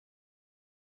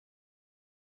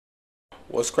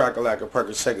What's cracking like a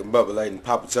perky shaking bubbling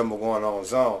Papa Jumbo going on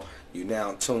zone? You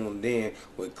now tuned in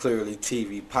with Clearly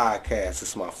TV podcast.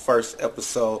 It's my first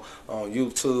episode on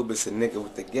YouTube. It's a nigga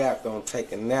with the gap. Don't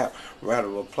take a nap. Round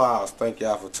of applause. Thank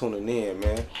y'all for tuning in,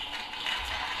 man.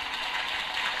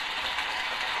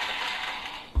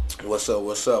 What's up?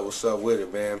 What's up? What's up with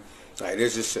it, man? Like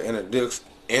this is an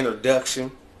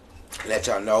introduction. Let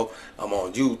y'all know I'm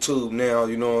on YouTube now.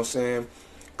 You know what I'm saying?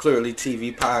 Clearly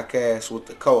TV podcast with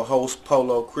the co-host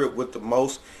Polo Crip with the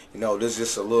most. You know, this is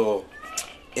just a little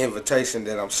invitation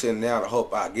that I'm sending out. I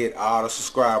hope I get all the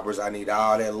subscribers. I need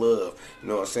all that love. You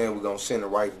know what I'm saying? We're going to send it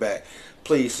right back.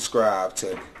 Please subscribe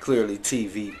to Clearly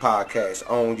TV podcast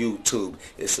on YouTube.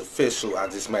 It's official. I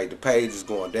just made the page. It's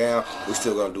going down. We're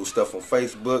still going to do stuff on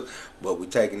Facebook, but we're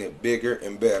taking it bigger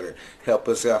and better. Help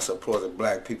us out supporting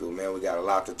black people, man. We got a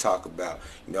lot to talk about.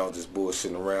 You know, just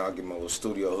bullshitting around. Get my little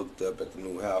studio hooked up at the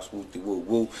new house.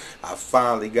 Woo-de-woo-woo. I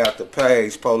finally got the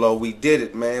page, Polo. We did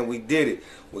it, man. We did it.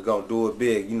 We're going to do it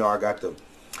big. You know, I got the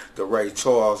Ray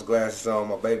Charles glasses on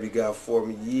my baby got for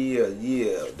me. Yeah.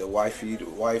 The wifey.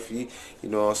 You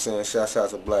know what I'm saying? Shouts out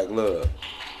to Black Love.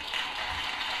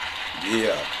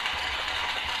 Yeah.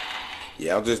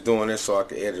 Yeah, I'm just doing this so I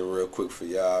can edit real quick for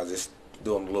y'all. Just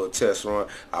doing a little test run.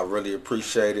 I really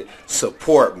appreciate it.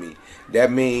 Support me.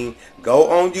 That means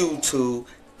go on YouTube,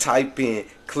 type in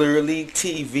Clearly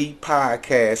TV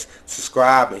podcast,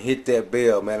 subscribe and hit that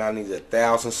bell, man. I need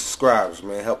 1,000 subscribers,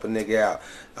 man. Help a nigga out.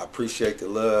 I appreciate the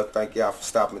love. Thank y'all for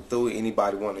stopping through.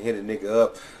 Anybody want to hit a nigga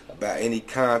up about any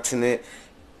continent,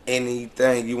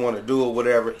 anything you want to do or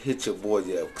whatever, hit your boy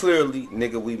up. Clearly,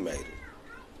 nigga, we made it.